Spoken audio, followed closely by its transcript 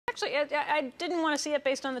actually, I didn't want to see it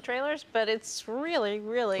based on the trailers, but it's really,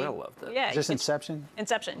 really. I loved it. Yeah. Is this Inception?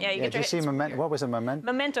 Inception. Yeah. Did you see Memento? What was it, Memento?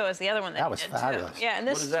 Memento is the other one that was he did fabulous. too. Yeah, and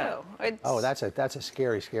this What is that? too. Oh, that's a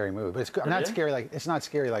scary, scary movie. But it's not scary like it's not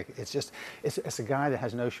scary like it's just it's a guy that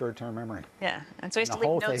has no short-term memory. Yeah, and so he has The to leave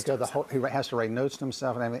whole notes thing, to himself. he has to write notes to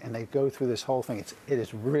himself, and they go through this whole thing. It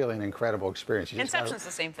is really an incredible experience. Inception's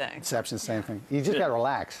the same thing. Inception's the same thing. You just got to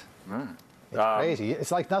relax. It's crazy.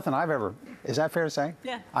 It's like nothing I've ever. Is that fair to say?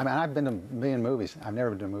 Yeah. I mean, I've been to a million movies. I've never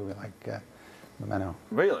been to a movie like Memento.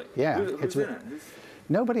 Really? Yeah. Who's in it?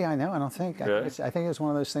 Nobody I know. I don't think. Really? I think it's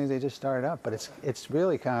one of those things they just started up. But it's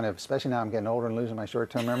really kind of, especially now I'm getting older and losing my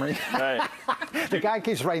short-term memory. Right. The guy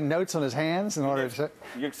keeps writing notes on his hands in order to.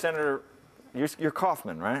 You're Senator. You're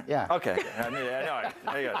Kaufman, right? Yeah. Okay. I know it.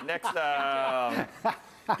 There you go. Next.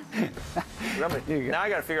 Remember, now I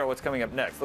got to figure out what's coming up next.